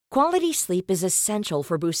Quality sleep is essential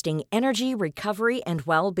for boosting energy, recovery, and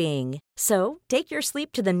well-being. So, take your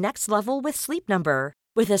sleep to the next level with Sleep Number.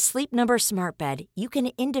 With a Sleep Number smart bed, you can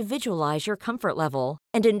individualize your comfort level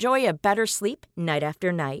and enjoy a better sleep night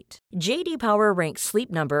after night. J.D. Power ranks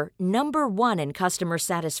Sleep Number number one in customer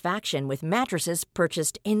satisfaction with mattresses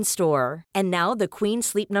purchased in-store. And now the Queen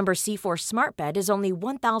Sleep Number C4 smart bed is only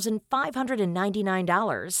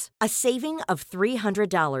 $1,599, a saving of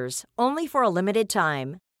 $300, only for a limited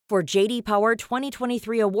time. For JD Power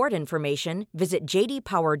 2023 award information, visit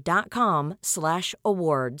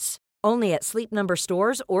jdpower.com/awards. Only at Sleep Number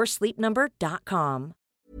stores or sleepnumber.com.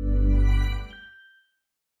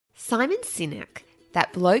 Simon Sinek,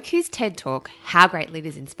 that bloke whose TED Talk, How Great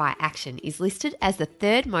Leaders Inspire Action, is listed as the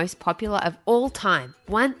third most popular of all time,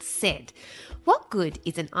 once said, "What good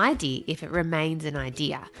is an idea if it remains an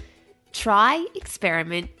idea? Try,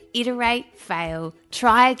 experiment, iterate, fail,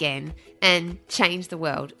 try again, and change the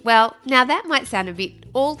world." Well, now that might sound a bit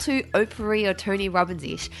all too Oprah or Tony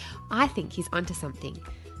Robbins-ish. I think he's onto something.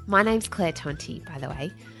 My name's Claire Tonti, by the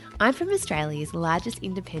way. I'm from Australia's largest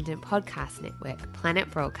independent podcast network,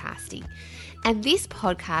 Planet Broadcasting. And this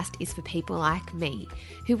podcast is for people like me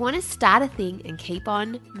who want to start a thing and keep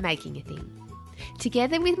on making a thing.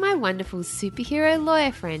 Together with my wonderful superhero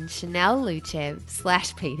lawyer friend Chanel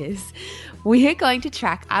Luchev/Peters, we are going to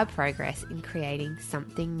track our progress in creating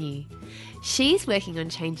something new. She's working on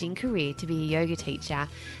changing career to be a yoga teacher,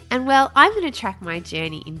 and well, I'm going to track my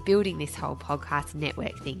journey in building this whole podcast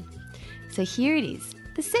network thing. So here it is,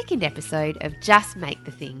 the second episode of Just Make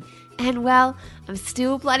the Thing, and well, I'm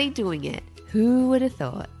still bloody doing it. Who would have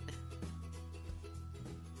thought?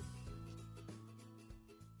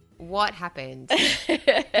 What happened?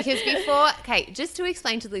 Because before, okay, just to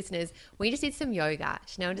explain to the listeners, we just did some yoga.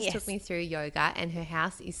 Chanel just took me through yoga, and her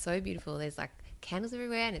house is so beautiful. There's like candles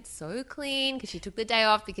everywhere, and it's so clean because she took the day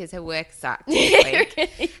off because her work sucked this week.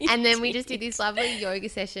 And then we just did this lovely yoga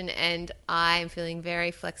session, and I'm feeling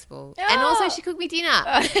very flexible. Oh. And also, she cooked me dinner.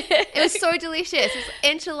 It was so delicious. It was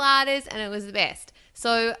enchiladas, and it was the best.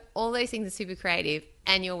 So all those things are super creative,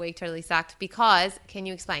 and your week totally sucked because, can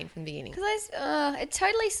you explain from the beginning? Because it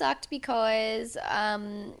totally sucked because...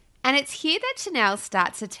 And it's here that Chanel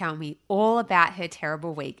starts to tell me all about her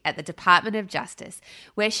terrible week at the Department of Justice,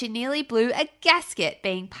 where she nearly blew a gasket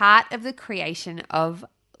being part of the creation of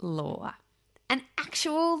law. An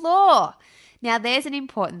actual law. Now there's an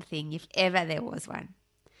important thing if ever there was one.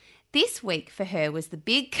 This week for her was the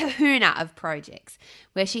big kahuna of projects,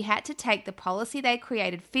 where she had to take the policy they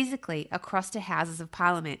created physically across to Houses of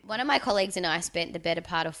Parliament. One of my colleagues and I spent the better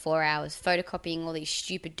part of 4 hours photocopying all these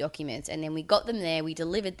stupid documents, and then we got them there, we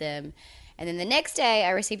delivered them, and then the next day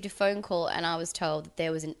I received a phone call and I was told that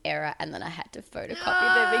there was an error, and then I had to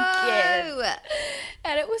photocopy them again.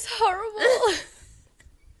 And it was horrible.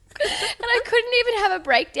 And I couldn't even have a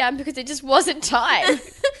breakdown because it just wasn't time. How much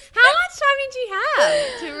time did you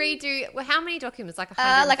have to redo? Well, how many documents? Like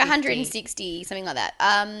 150? Like 160, something like that.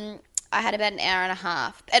 I had about an hour and a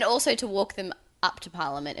half. And also to walk them up to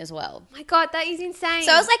Parliament as well. My God, that is insane.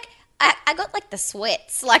 So I was like, I got like the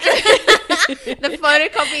sweats. Like the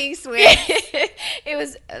photocopying sweats. It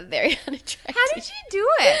was very unattractive. How did you do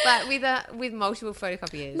it? Like with multiple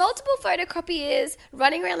photocopiers? Multiple photocopiers,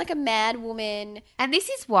 running around like a mad woman. And this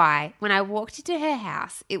is why when I walked into her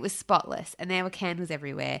house, it was spotless and there were candles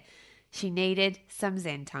everywhere. She needed some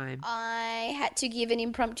Zen time. I had to give an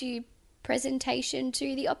impromptu presentation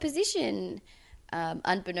to the opposition.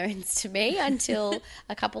 Unbeknownst to me until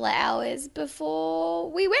a couple of hours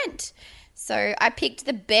before we went. So I picked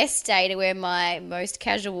the best day to wear my most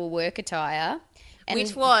casual work attire.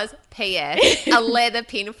 Which was, P.S., a leather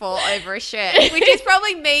pinfall over a shirt, which is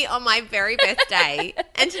probably me on my very best day.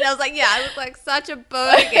 And Chanel's like, yeah, I look like such a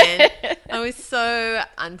bogan. I was so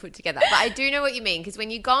unput together. But I do know what you mean, because when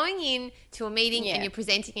you're going in to a meeting and you're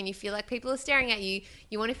presenting and you feel like people are staring at you,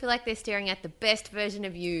 you want to feel like they're staring at the best version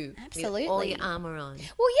of you. Absolutely. With all your armor on.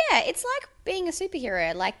 Well, yeah, it's like being a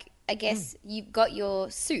superhero. Like, I guess you've got your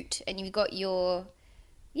suit and you've got your,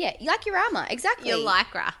 you like your armor. Exactly. Your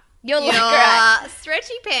lycra. Your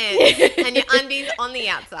stretchy pants and your undies on the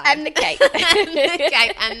outside. And the cape. And the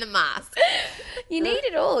cape and the mask. You need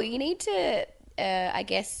it all. You need to, I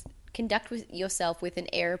guess, conduct yourself with an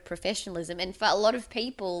air of professionalism. And for a lot of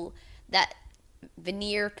people, that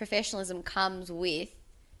veneer of professionalism comes with,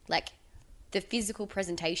 like, the physical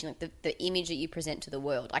presentation, like the image that you present to the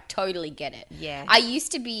world. I totally get it. Yeah. I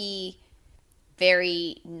used to be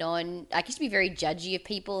very judgy of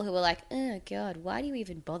people who were like, oh God, why do you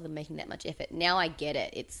even bother making that much effort? Now I get it.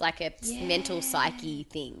 It's like a mental psyche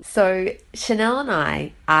thing. So Chanel and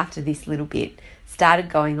I, after this little bit, started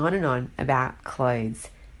going on and on about clothes.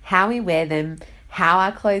 how we wear them, how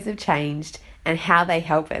our clothes have changed, and how they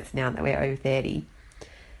help us now that we're over 30.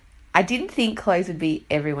 I didn't think clothes would be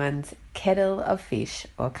everyone's kettle of fish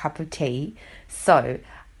or cup of tea, so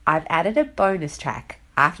I've added a bonus track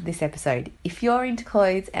after this episode. If you're into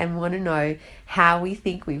clothes and want to know how we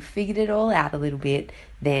think we've figured it all out a little bit,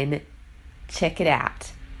 then check it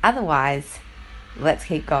out. Otherwise, let's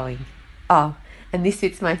keep going. Oh, and this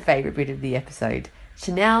is my favourite bit of the episode.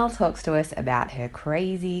 Chanel talks to us about her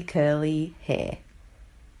crazy curly hair.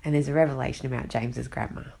 And there's a revelation about James's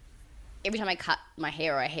grandma. Every time I cut my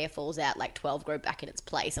hair or a hair falls out, like 12 grow back in its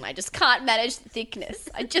place, and I just can't manage the thickness.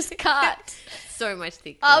 I just can't. So much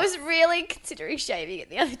thickness. I was really considering shaving it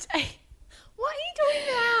the other day. What are you talking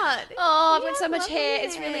about? Oh, I've got so much hair.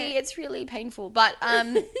 It's really painful. But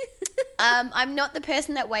I'm not the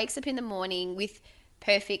person that wakes up in the morning with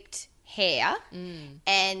perfect hair,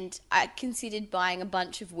 and I considered buying a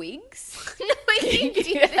bunch of wigs. No, you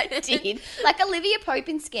didn't. I did. Like Olivia Pope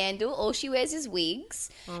in Scandal, all she wears is wigs.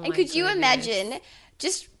 Oh and could you imagine,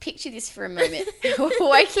 just picture this for a moment,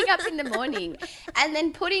 waking up in the morning and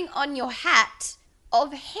then putting on your hat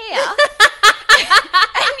of hair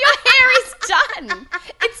and your hair is done.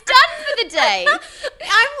 It's done for the day.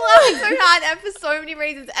 I'm laughing so hard and for so many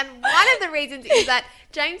reasons. And one of the reasons is that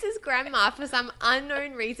James's grandma, for some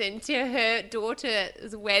unknown reason, to her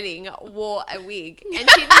daughter's wedding, wore a wig. And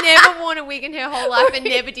she'd never worn a wig in her whole life and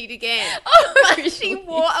never did again. But she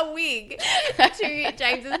wore a wig to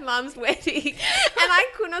James's mum's wedding. And I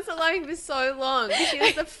could not stop laughing for so long because she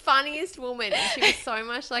was the funniest woman. And she was so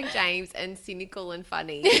much like James and cynical and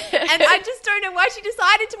funny. And I just don't know why she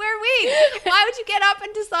decided to wear a wig. Why would you get up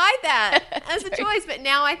and decide that as a choice? But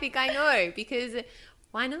now I think I know, because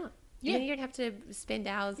why not? Yeah. You don't have to spend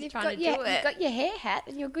hours trying to do You've it. got your hair hat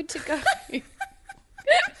and you're good to go.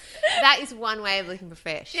 That is one way of looking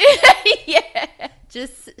profesh. Yeah.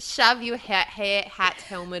 Just shove your hair, hat,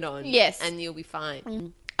 helmet on. Yes. And you'll be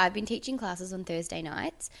fine. I've been teaching classes on Thursday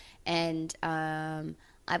nights, and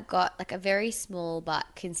I've got like a very small but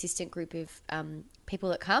consistent group of people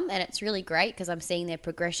that come, and it's really great because I'm seeing their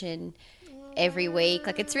progression every week.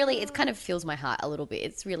 Like it kind of fills my heart a little bit.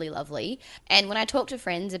 It's really lovely. And when I talk to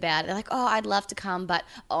friends about it, they're like, oh, I'd love to come, but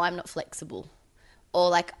I'm not flexible. Or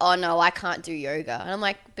like, oh no, I can't do yoga. And I'm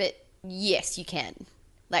like, but yes, you can.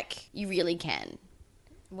 Like, you really can.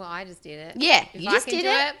 Well, I just did it. Yeah, if you I just can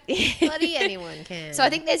did do it. Bloody anyone can. So I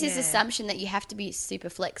think there's this assumption that you have to be super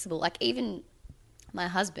flexible. Like even my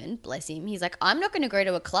husband, bless him, he's like, I'm not going to go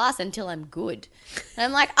to a class until I'm good. And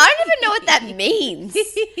I'm like, I don't even know what that means.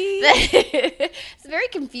 It's very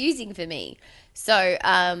confusing for me. So,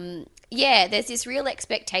 there's this real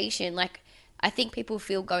expectation. Like, I think people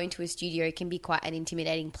feel going to a studio can be quite an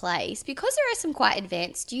intimidating place because there are some quite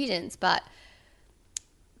advanced students, but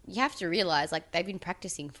you have to realize, like, they've been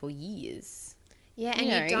practicing for years. Yeah, and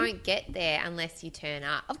you don't get there unless you turn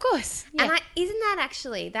up. Of course. Yeah. And isn't that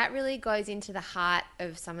actually, that really goes into the heart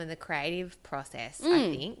of some of the creative process,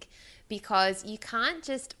 I think, because you can't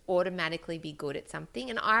just automatically be good at something.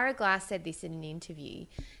 And Ira Glass said this in an interview,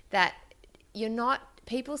 that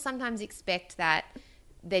people sometimes expect that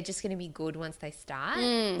they're just going to be good once they start,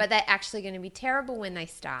 but they're actually going to be terrible when they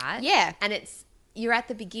start. Yeah. And you're at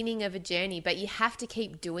the beginning of a journey, but you have to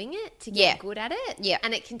keep doing it to get good at it. Yeah.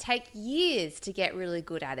 And it can take years to get really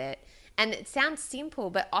good at it. And it sounds simple,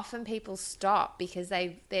 but often people stop because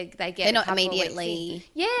they get They're not a couple immediately. Of weeks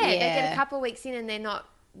in. Yeah, they get a couple of weeks in and they're not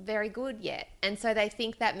very good yet. And so they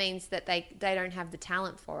think that means that they don't have the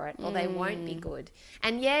talent for it, or they won't be good.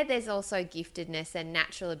 And there's also giftedness and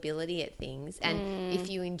natural ability at things. And if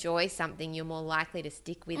you enjoy something, you're more likely to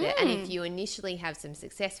stick with it. And if you initially have some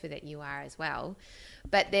success with it, you are as well.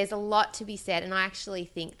 But there's a lot to be said. And I actually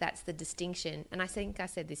think that's the distinction. And I think I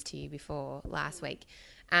said this to you before last week.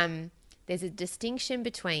 There's a distinction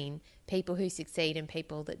between people who succeed and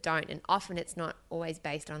people that don't. And often it's not always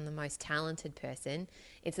based on the most talented person.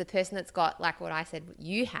 It's the person that's got, like what I said, what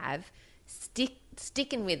you have,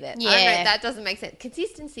 sticking with it. Yeah. I don't know, that doesn't make sense.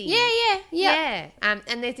 Consistency. Yeah.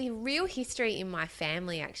 And there's a real history in my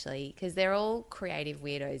family, actually, because they're all creative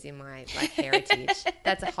weirdos in my heritage.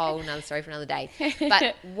 That's a whole nother story for another day.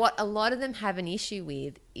 But what a lot of them have an issue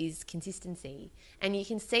with is consistency. And you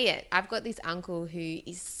can see it. I've got this uncle who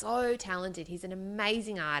is so talented. He's an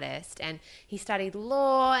amazing artist, and he studied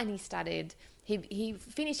law, and he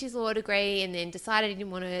finished his law degree and then decided he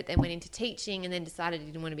didn't want to, then went into teaching and then decided he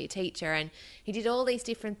didn't want to be a teacher. And he did all these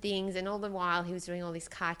different things, and all the while he was doing all this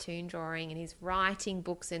cartoon drawing and he's writing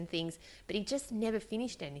books and things, but he just never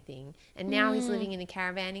finished anything. And now he's living in a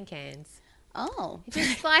caravan in Cairns. Oh.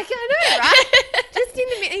 Just like, I know, right? Just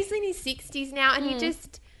he's in his 60s now, and he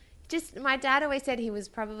just just my dad always said he was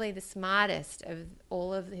probably the smartest of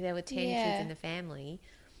all of, there were 10 kids in the family.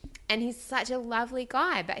 And he's such a lovely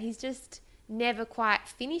guy, but he's just never quite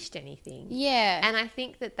finished anything. Yeah. And I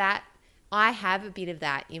think that I have a bit of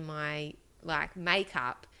that in my like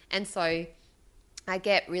makeup. And so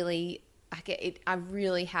I really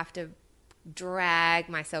have to drag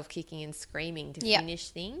myself kicking and screaming to finish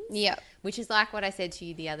things. Yeah. Which is like what I said to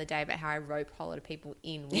you the other day about how I rope a lot of people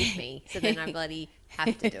in with me. So then I bloody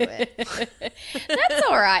have to do it. That's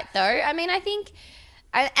all right, though. I mean, I think,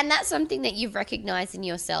 and that's something that you've recognized in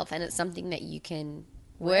yourself, and it's something that you can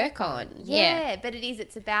work on. Yeah, but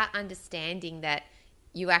it's about understanding that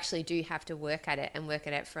you actually do have to work at it and work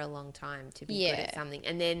at it for a long time to be good at something.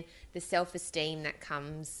 And then the self-esteem that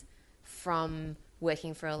comes from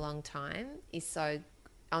working for a long time is so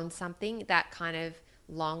on something, that kind of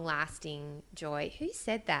long-lasting joy. Who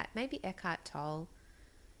said that? Maybe Eckhart Tolle.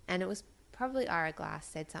 And it was probably Ira Glass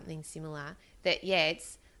said something similar, that,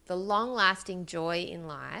 it's the long-lasting joy in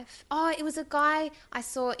life. Oh, it was a guy I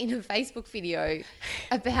saw in a Facebook video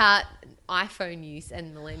about iPhone use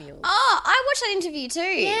and millennials. Oh, I watched that interview too.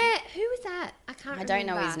 Yeah, who was that? I can't remember. I don't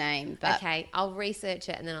know his name. But okay, I'll research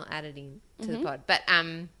it and then I'll add it in to the pod. But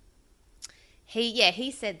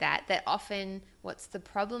he said that often what's the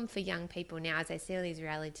problem for young people now is they see all these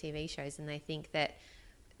reality TV shows and they think that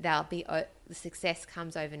the success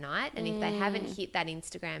comes overnight, and if they haven't hit that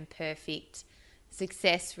Instagram perfect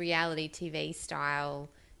success reality TV style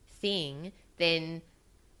thing, then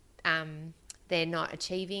they're not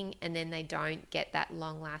achieving, and then they don't get that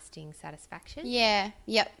long lasting satisfaction. Yeah.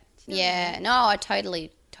 Yep. Yeah. No, I totally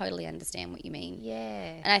understand what you mean.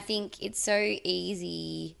 Yeah. And I think it's so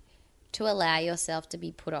easy to allow yourself to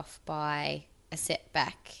be put off by a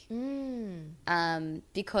setback,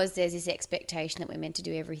 because there's this expectation that we're meant to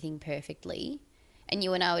do everything perfectly. And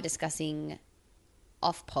you and I were discussing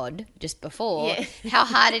off pod just before how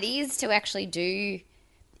hard it is to actually do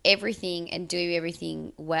everything and do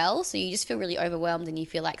everything well. So you just feel really overwhelmed and you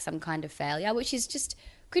feel like some kind of failure, which is just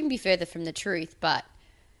couldn't be further from the truth. But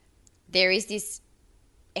there is this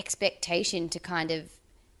expectation to kind of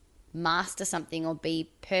master something or be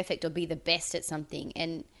perfect or be the best at something,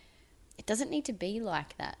 and it doesn't need to be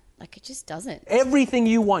like that. Like, it just doesn't. Everything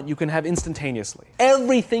you want you can have instantaneously.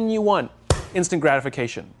 Everything you want, instant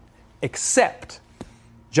gratification, except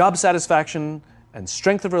job satisfaction and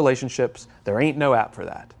strength of relationships. There ain't no app for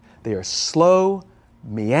that. They are slow,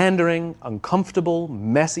 meandering, uncomfortable,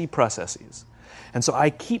 messy processes. And so I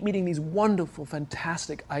keep meeting these wonderful,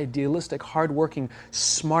 fantastic, idealistic, hardworking,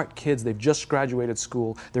 smart kids. They've just graduated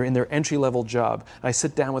school. They're in their entry-level job. And I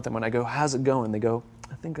sit down with them and I go, how's it going? They go,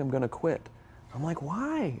 I think I'm going to quit. I'm like,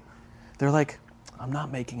 why? They're like, I'm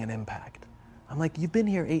not making an impact. I'm like, you've been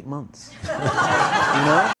here 8 months. You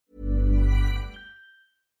know?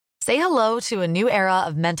 Say hello to a new era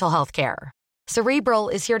of mental health care. Cerebral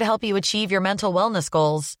is here to help you achieve your mental wellness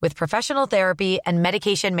goals with professional therapy and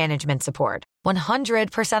medication management support.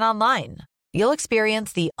 100% online. You'll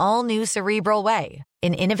experience the all-new Cerebral Way,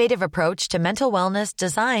 an innovative approach to mental wellness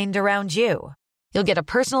designed around you. You'll get a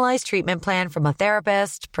personalized treatment plan from a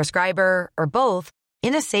therapist, prescriber, or both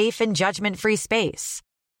in a safe and judgment-free space.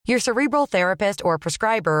 Your Cerebral therapist or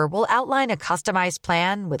prescriber will outline a customized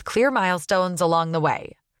plan with clear milestones along the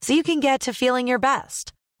way, so you can get to feeling your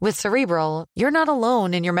best. With Cerebral, you're not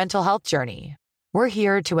alone in your mental health journey. We're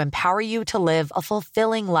here to empower you to live a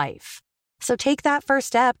fulfilling life. So take that first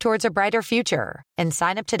step towards a brighter future and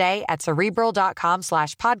sign up today at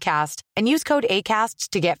Cerebral.com/podcast and use code ACAST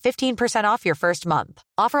to get 15% off your first month.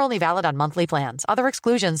 Offer only valid on monthly plans. Other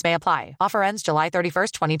exclusions may apply. Offer ends July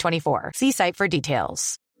 31st, 2024. See site for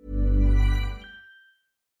details.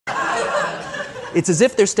 It's as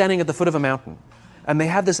if they're standing at the foot of a mountain and they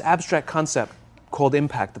have this abstract concept called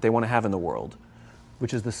impact that they want to have in the world,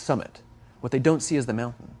 which is the summit. What they don't see is the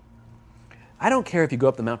mountain. I don't care if you go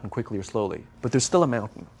up the mountain quickly or slowly, but there's still a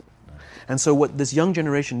mountain. And so what this young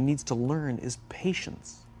generation needs to learn is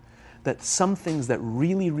patience. That some things that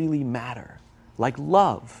really, really matter, like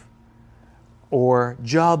love, or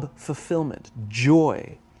job fulfillment,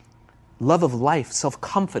 joy, love of life,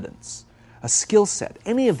 self-confidence, a skill set,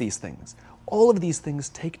 any of these things, all of these things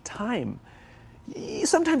take time.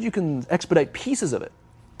 Sometimes you can expedite pieces of it,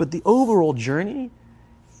 but the overall journey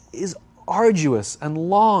is arduous and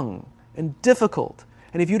long and difficult.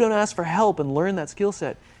 And if you don't ask for help and learn that skill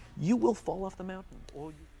set, you will fall off the mountain.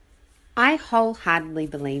 I wholeheartedly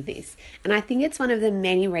believe this, and I think it's one of the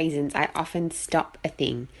many reasons I often stop a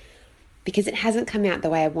thing, because it hasn't come out the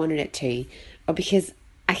way I wanted it to, or because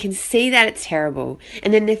I can see that it's terrible,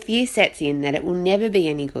 and then the fear sets in that it will never be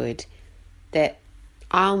any good, that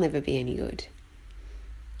I'll never be any good.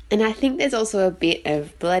 And I think there's also a bit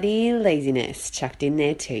of bloody laziness chucked in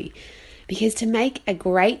there too. Because to make a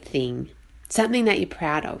great thing, something that you're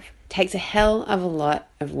proud of, takes a hell of a lot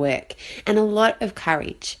of work and a lot of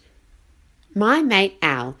courage. My mate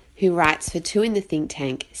Al, who writes for Two in the Think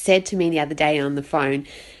Tank, said to me the other day on the phone,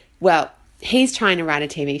 well, he's trying to write a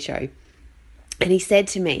TV show. And he said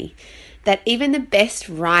to me that even the best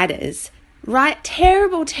writers write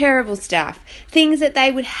terrible, terrible stuff, things that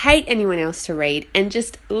they would hate anyone else to read, and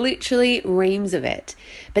just literally reams of it.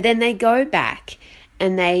 But then they go back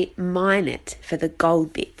and they mine it for the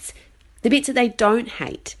gold bits, the bits that they don't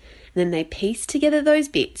hate. And then they piece together those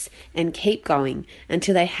bits and keep going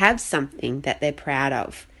until they have something that they're proud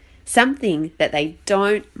of, something that they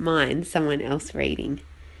don't mind someone else reading.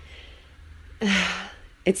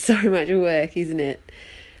 It's so much work, isn't it?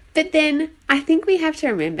 But then I think we have to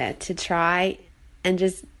remember to try and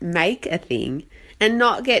just make a thing and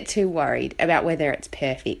not get too worried about whether it's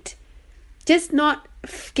perfect. Just not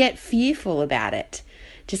get fearful about it.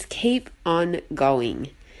 Just keep on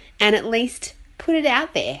going and at least put it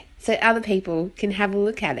out there so other people can have a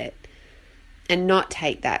look at it and not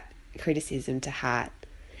take that criticism to heart,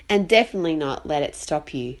 and definitely not let it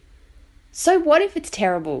stop you. So what if it's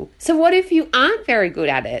terrible? So what if you aren't very good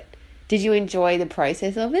at it? Did you enjoy the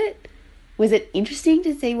process of it? Was it interesting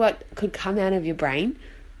to see what could come out of your brain?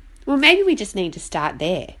 Well, maybe we just need to start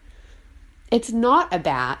there. It's not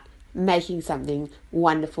about making something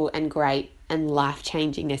wonderful and great and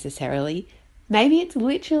life-changing necessarily. Maybe it's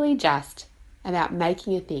literally just about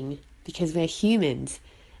making a thing because we're humans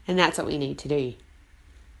and that's what we need to do.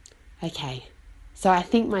 Okay, so I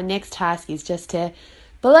think my next task is just to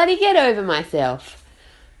bloody get over myself.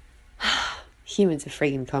 Humans are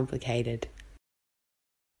freaking complicated.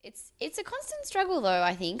 It's a constant struggle though,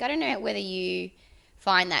 I think. I don't know whether you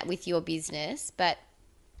find that with your business, but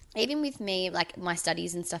even with me, like my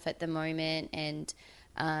studies and stuff at the moment, and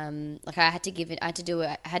like I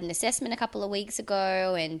had an assessment a couple of weeks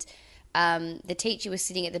ago, and the teacher was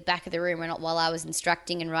sitting at the back of the room while I was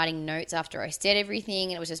instructing and writing notes after I said everything,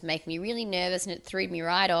 and it was just making me really nervous, and it threw me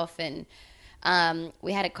right off. And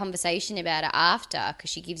we had a conversation about it after, because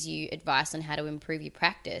she gives you advice on how to improve your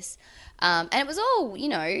practice. And it was all,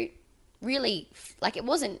 really, like it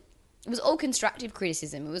was all constructive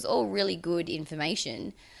criticism. It was all really good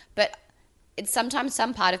information. But it's sometimes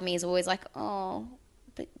some part of me is always like, oh,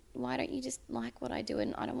 but why don't you just like what I do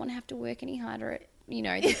and I don't want to have to work any harder at,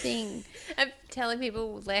 the thing. I'm telling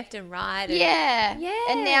people left and right. And yeah.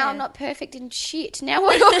 And now I'm not perfect and shit. Now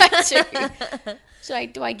what do I do?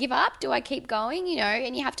 Do I give up? Do I keep going?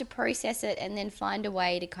 And you have to process it and then find a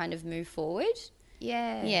way to kind of move forward.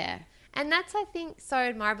 Yeah. Yeah. And that's, I think, so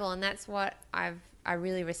admirable, and that's what I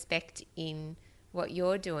really respect in what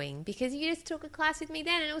you're doing, because you just took a class with me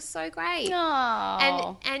then and it was so great.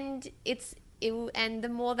 Oh. And and the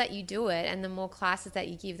more that you do it and the more classes that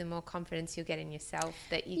you give, the more confidence you'll get in yourself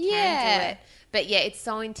that you can do it. But yeah, it's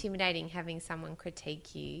so intimidating having someone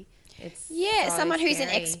critique you. It's so someone who's an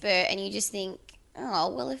scary. expert, and you just think,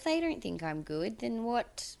 oh, well, if they don't think I'm good, then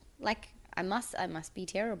what? Like, I must be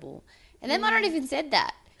terrible. And then my not even said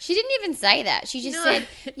that. She didn't even say that. She just said,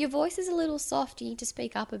 your voice is a little soft. You need to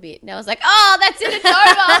speak up a bit. And I was like, oh, that's it. It's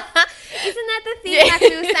over. Isn't that the thing, like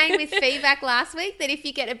we were saying with feedback last week, that if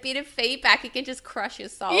you get a bit of feedback, it can just crush your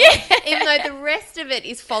soul? Yeah. Even though the rest of it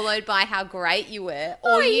is followed by how great you were.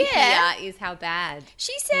 All you hear is how bad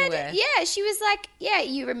She you said, were. she was like,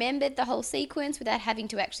 you remembered the whole sequence without having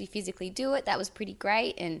to actually physically do it. That was pretty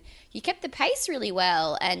great. And you kept the pace really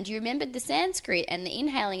well. And you remembered the Sanskrit and the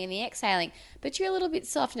inhaling and the exhaling. But you're a little bit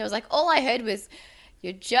soft. And I was like, all I heard was,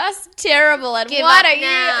 you're just terrible. And Give why up don't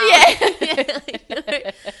now.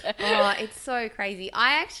 you? Yeah. Oh, it's so crazy.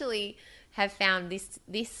 I actually have found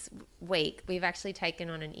this week we've actually taken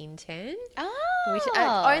on an intern. Which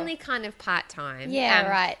only kind of part-time. Yeah,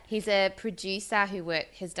 right. He's a producer who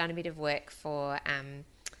has done a bit of work for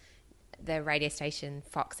the radio station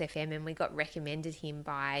Fox FM, and we got recommended him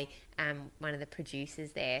by one of the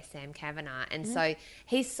producers there, Sam Kavanagh. And so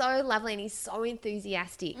he's so lovely and he's so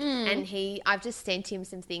enthusiastic. And I've just sent him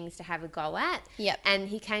some things to have a go at. Yep. And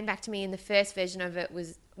he came back to me, and the first version of it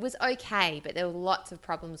was okay, but there were lots of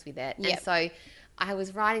problems with it. Yep. And so I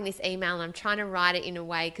was writing this email, and I'm trying to write it in a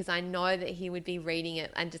way because I know that he would be reading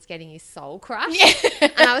it and just getting his soul crushed. Yeah.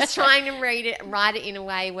 And I was trying to write it in a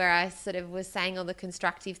way where I sort of was saying all the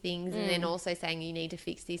constructive things and then also saying you need to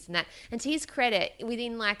fix this and that. And to his credit,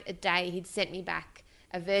 within like a day, he'd sent me back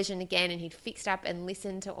a version again, and he'd fixed up and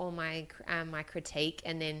listened to all my my critique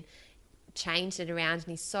and then changed it around. And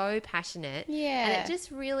he's so passionate. Yeah. And it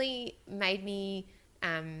just really made me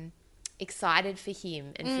excited for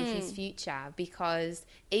him and for his future, because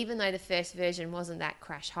even though the first version wasn't that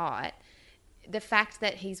crash hot, the fact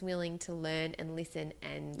that he's willing to learn and listen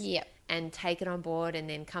and take it on board and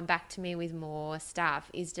then come back to me with more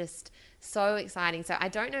stuff is just so exciting. So I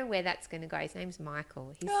don't know where that's going to go. His name's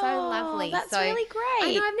Michael. He's so lovely. That's so, really great.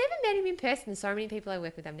 I know, I've never met him in person. There's so many people I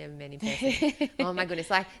work with I've never met in person. Oh my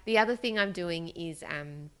goodness. Like, the other thing I'm doing is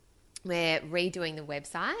we're redoing the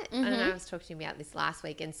website. I don't know, I was talking to you about this last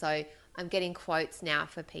week, and so I'm getting quotes now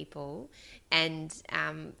for people, and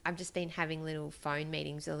I've just been having little phone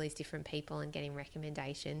meetings with all these different people and getting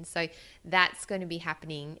recommendations. So that's going to be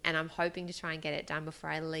happening, and I'm hoping to try and get it done before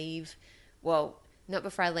I leave. Well, not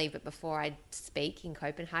before I leave, but before I speak in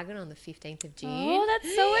Copenhagen on the 15th of June. Oh,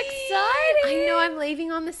 that's so exciting. I know, I'm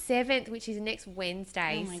leaving on the 7th, which is next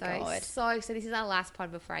Wednesday. Oh my God. So this is our last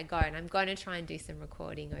pod before I go, and I'm going to try and do some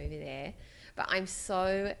recording over there. But I'm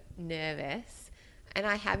so nervous. And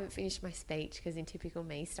I haven't finished my speech because in typical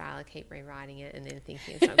me style, I keep rewriting it and then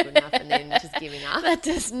thinking it's not good enough and then just giving up. That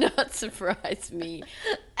does not surprise me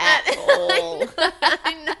at all.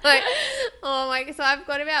 I know. Oh my God. So I've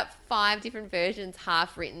got about 5 different versions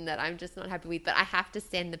half written that I'm just not happy with, but I have to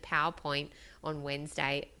send the PowerPoint on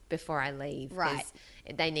Wednesday before I leave. Right.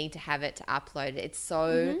 They need to have it to upload. It's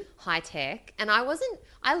so high tech. And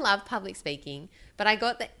I love public speaking, but I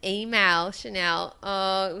got the email, Chanel.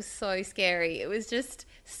 Oh, it was so scary. It was just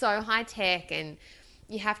so high tech, and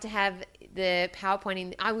you have to have the PowerPoint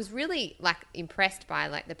in. I was really impressed by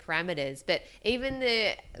the parameters, but even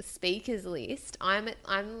the speakers list, I'm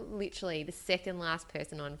literally the second last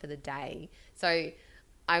person on for the day. So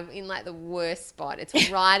I'm in the worst spot. It's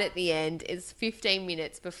right at the end. It's 15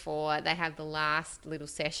 minutes before they have the last little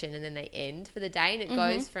session, and then they end for the day, and it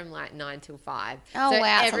goes from 9 till 5. Oh, so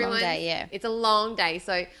wow. It's a long day, yeah. It's a long day.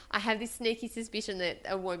 So I have this sneaky suspicion that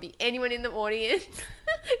there won't be anyone in the audience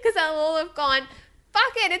because they'll all have gone,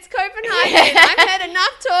 fuck it, it's Copenhagen. I've had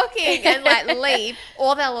enough talking, and leave,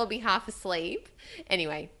 or they'll all be half asleep.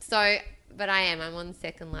 Anyway, but I'm on the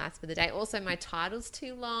second last for the day. Also, my title's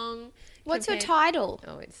too long. What's your title?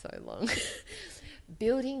 Oh, it's so long.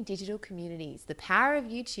 Building digital communities, the power of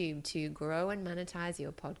YouTube to grow and monetize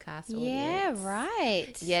your podcast audience. Yeah,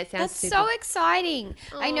 right. Yeah, it sounds That's super... so exciting.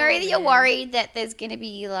 I know that you're man. worried that there's going to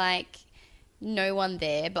be no one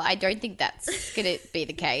there, but I don't think that's going to be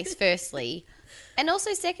the case, firstly. And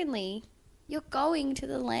also, secondly, you're going to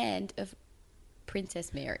the land of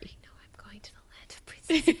Princess Mary. No, I'm going to the land of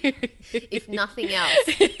Princess Mary. If nothing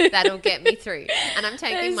else, that'll get me through. And I'm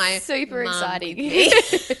taking my super mum exciting. with me,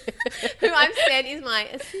 who I've said is my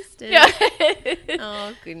assistant.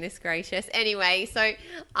 Oh, goodness gracious. Anyway, so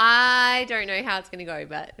I don't know how it's going to go,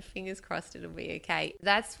 but fingers crossed it'll be okay.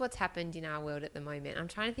 That's what's happened in our world at the moment. I'm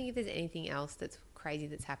trying to think if there's anything else that's crazy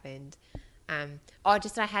that's happened. I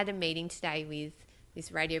had a meeting today with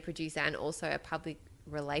this radio producer and also a public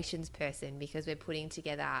relations person, because we're putting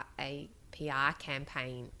together a PR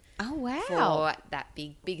campaign. Oh, wow. For that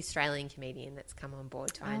big Australian comedian that's come on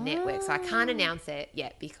board to our network. So I can't announce it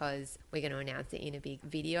yet because we're going to announce it in a big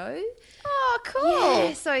video. Oh, cool.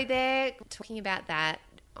 Yeah, so they're talking about that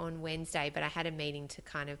on Wednesday, but I had a meeting to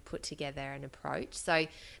kind of put together an approach. So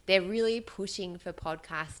they're really pushing for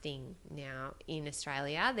podcasting now in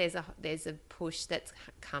Australia. There's a push that's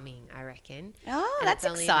coming, I reckon. Oh, And that's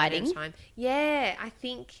it's only a matter of exciting. time. Yeah, I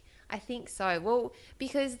think so. Well,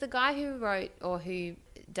 because the guy who wrote or who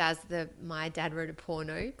does the My Dad Wrote a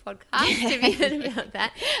Porno podcast, have you heard about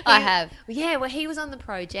that? I have. Yeah, well, he was on the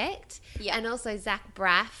project. Yeah. And also Zach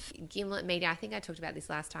Braff, Gimlet Media. I think I talked about this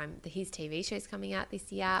last time. His TV show's coming out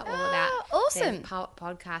this year, all about awesome. their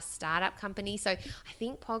podcast startup company. So I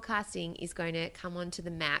think podcasting is going to come onto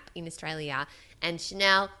the map in Australia. And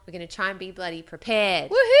Chanel, we're going to try and be bloody prepared.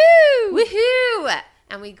 Woohoo! Woohoo!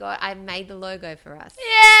 And I made the logo for us.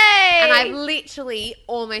 Yay! And I've literally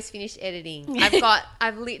almost finished editing.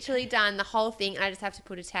 I've literally done the whole thing, and I just have to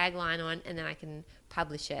put a tagline on, and then I can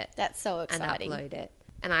publish it. That's so and exciting. upload it.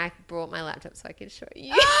 And I brought my laptop so I could show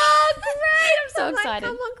you. Oh, great. I'm so I was excited.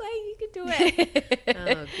 Come on, Clay, you can do it.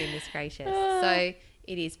 Oh, goodness gracious. So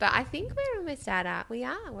it is. But I think we're almost at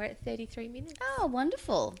we're at 33 minutes. Oh,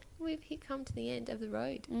 wonderful. We've come to the end of the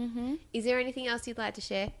road. Mm-hmm. Is there anything else you'd like to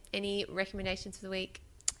share? Any recommendations for the week?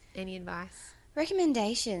 Any advice?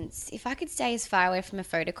 Recommendations. If I could stay as far away from a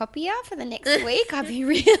photocopier for the next week, I'd be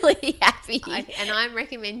really happy. And I'm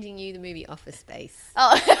recommending you the movie Office Space.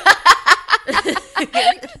 Oh.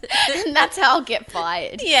 And that's how I'll get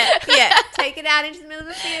fired. Yeah. Take it out into the middle of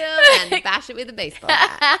the field and bash it with a baseball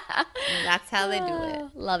bat. And that's how they do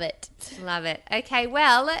it. Love it. Love it. Okay,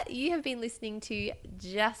 well, you have been listening to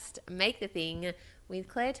Just Make the Thing with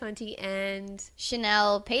Claire Tonti and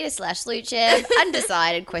Chanel Peter / Luchev,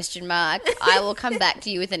 undecided ? I will come back to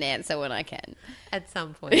you with an answer when I can. at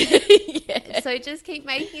some point. Yeah. So just keep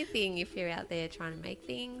making a thing. If you're out there trying to make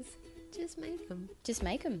things, just make them. Just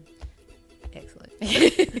make them. Excellent.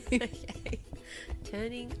 Okay.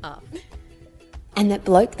 Turning off. And that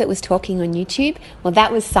bloke that was talking on YouTube, well,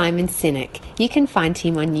 that was Simon Sinek. You can find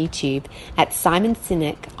him on YouTube at Simon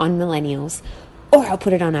Sinek on Millennials, or I'll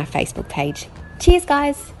put it on our Facebook page. Cheers,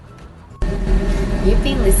 guys. You've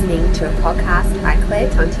been listening to a podcast by Claire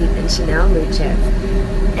Tonti and Chanel Luchev.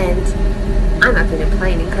 And I'm up in a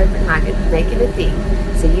plane in Copenhagen making a thing,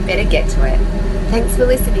 so you better get to it. Thanks for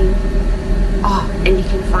listening. Oh, and you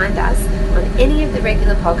can find us on any of the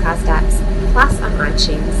regular podcast apps, plus on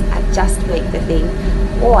iTunes at Just Make the Thing,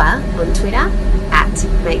 or on Twitter at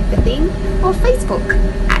Make the Thing, or Facebook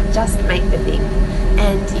at Just Make the Thing.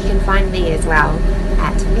 And you can find me as well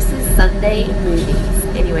at Mrs. Sunday Movies.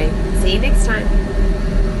 Anyway, see you next time.